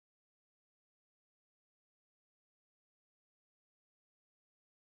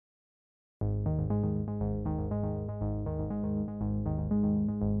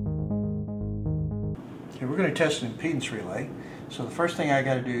Okay, we're going to test an impedance relay. So the first thing I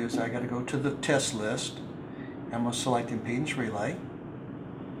got to do is I got to go to the test list. I'm going to select impedance relay.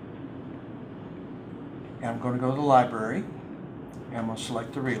 And I'm going to go to the library. And I'm going to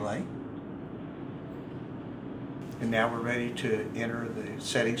select the relay. And now we're ready to enter the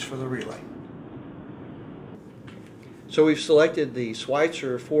settings for the relay. So we've selected the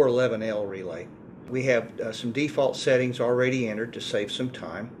Schweitzer 411L relay. We have some default settings already entered to save some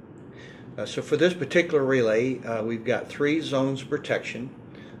time. So for this particular relay, we've got 3 zones of protection.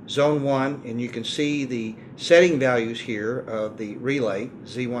 Zone 1, and you can see the setting values here of the relay.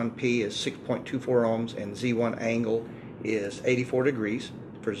 Z1P is 6.24 ohms and Z1 angle is 84 degrees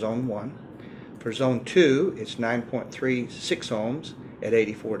for Zone 1. For Zone 2, it's 9.36 ohms at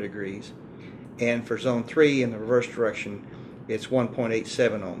 84 degrees. And for Zone 3 in the reverse direction, it's 1.87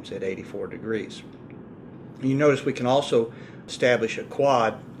 ohms at 84 degrees. You notice we can also establish a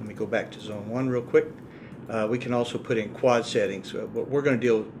quad. Let me go back to Zone 1 real quick. We can also put in quad settings, but we're going to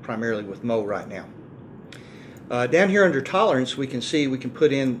deal primarily with Mo right now. Down here under tolerance, we can see we can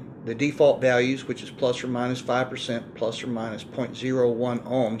put in the default values, which is plus or minus 5%, plus or minus 0.01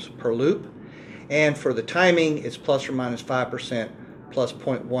 ohms per loop. And for the timing, it's plus or minus 5% plus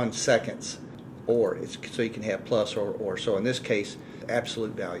 0.1 seconds. Or so you can have plus or. So in this case,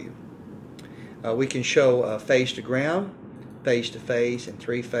 absolute value. We can show phase to ground, phase to phase, and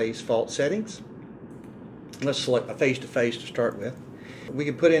 3-phase fault settings. Let's select a phase to phase to start with. We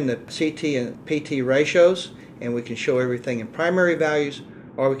can put in the CT and PT ratios, and we can show everything in primary values,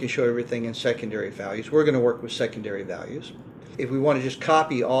 or we can show everything in secondary values. We're going to work with secondary values. If we want to just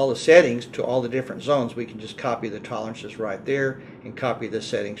copy all the settings to all the different zones, we can just copy the tolerances right there and copy the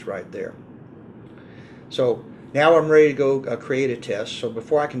settings right there. So now I'm ready to go create a test. So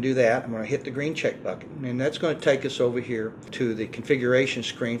before I can do that, I'm going to hit the green check button, and that's going to take us over here to the configuration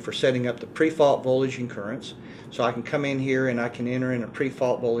screen for setting up the pre-fault voltage and currents. So I can come in here and I can enter in a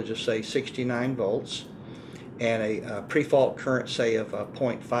pre-fault voltage of say 69 volts and a pre-fault current say of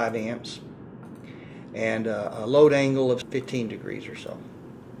 0.5 amps and a load angle of 15 degrees or so.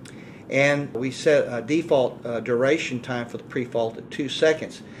 And we set a default duration time for the pre-fault at 2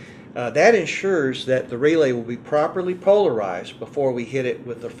 seconds. That ensures that the relay will be properly polarized before we hit it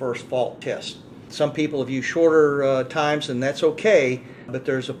with the first fault test. Some people have used shorter times, and that's okay, but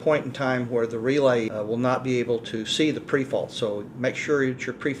there's a point in time where the relay will not be able to see the pre-fault. So make sure that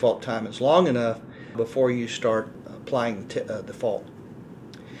your pre-fault time is long enough before you start applying the fault.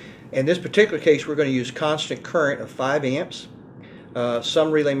 In this particular case, we're going to use constant current of 5 amps.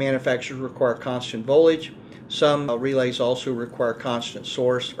 Some relay manufacturers require constant voltage. Some relays also require constant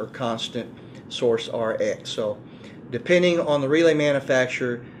source or constant source RX. So depending on the relay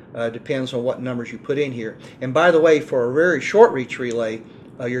manufacturer, depends on what numbers you put in here. And by the way, for a very short reach relay,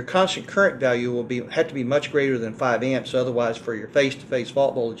 your constant current value will have to be much greater than 5 amps. Otherwise, for your face-to-face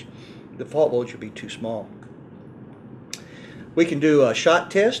fault voltage, the fault voltage will be too small. We can do a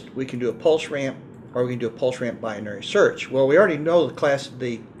shot test, we can do a pulse ramp, or we can do a pulse ramp binary search. Well, we already know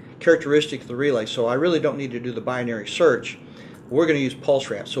the characteristic of the relay, so I really don't need to do the binary search. We're going to use pulse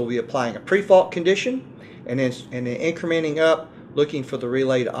ramp. So we'll be applying a pre-fault condition and then incrementing up, looking for the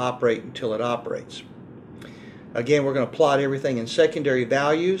relay to operate until it operates. Again, we're going to plot everything in secondary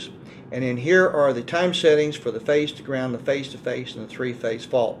values, and then here are the time settings for the phase to ground, the phase to phase, and the 3-phase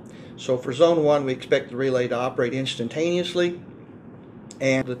fault. So for Zone 1, we expect the relay to operate instantaneously,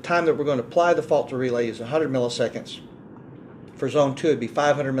 and the time that we're going to apply the fault to relay is 100 milliseconds. For Zone 2, it would be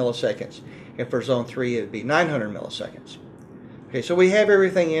 500 milliseconds, and for Zone 3, it would be 900 milliseconds. Okay, so we have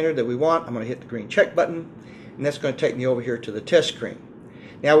everything entered that we want. I'm going to hit the green check button, and that's going to take me over here to the test screen.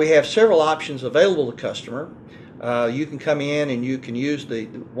 Now we have several options available to the customer. You can come in and you can use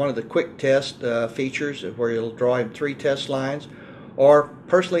one of the quick test features where it'll draw in 3 test lines, or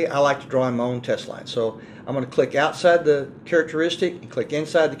personally I like to draw in my own test line. So I'm going to click outside the characteristic and click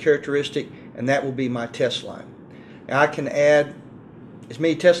inside the characteristic, and that will be my test line. Now I can add as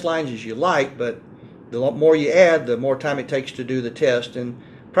many test lines as you like, but the more you add, the more time it takes to do the test. And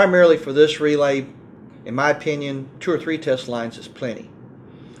primarily for this relay, in my opinion, 2 or 3 test lines is plenty.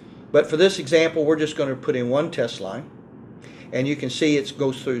 But for this example, we're just going to put in 1 test line. And you can see it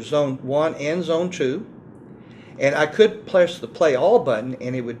goes through Zone 1 and Zone 2. And I could press the play all button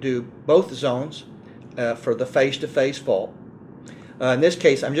and it would do both zones for the face-to-face fault. In this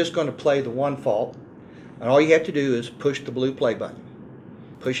case, I'm just going to play the 1 fault. And all you have to do is push the blue play button.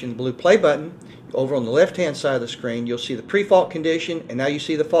 Pushing the blue play button, over on the left-hand side of the screen, you'll see the pre-fault condition, and now you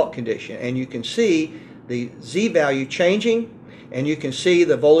see the fault condition. And you can see the Z value changing, and you can see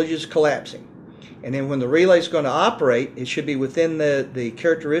the voltages collapsing. And then when the relay is going to operate, it should be within the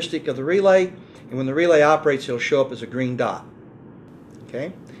characteristic of the relay, And when the relay operates, it'll show up as a green dot.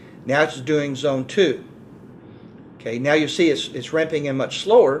 Okay. Now it's doing zone 2. Okay. Now you see it's ramping in much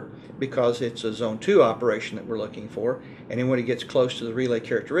slower because it's a zone 2 operation that we're looking for. And then when it gets close to the relay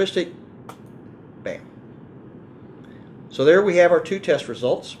characteristic, bam. So there we have our 2 test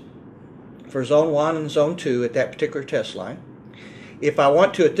results for zone 1 and zone 2 at that particular test line. If I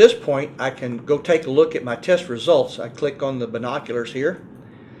want to at this point, I can go take a look at my test results. I click on the binoculars here,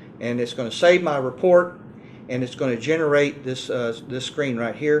 and it's going to save my report, and it's going to generate this screen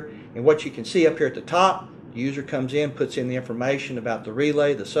right here. And what you can see up here at the top, the user comes in, puts in the information about the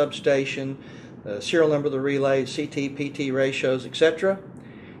relay, the substation, the serial number of the relay, CT, PT ratios, etc.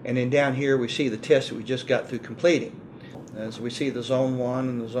 And then down here we see the test that we just got through completing. As we see the zone 1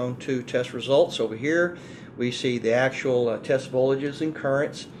 and the zone 2 test results over here, we see the actual test voltages and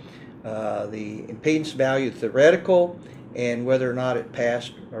currents, the impedance value theoretical, and whether or not it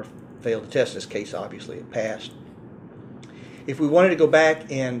passed or failed the test. In this case, obviously it passed. If we wanted to go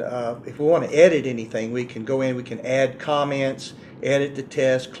back and if we want to edit anything, we can go in, we can add comments, edit the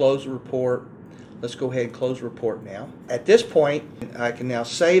test, close the report. Let's go ahead and close the report now. At this point, I can now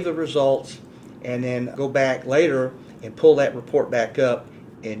save the results and then go back later and pull that report back up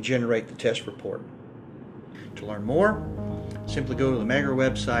and generate the test report. To learn more, simply go to the Megger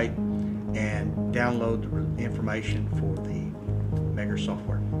website and download the information for the Megger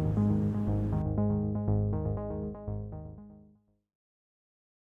software.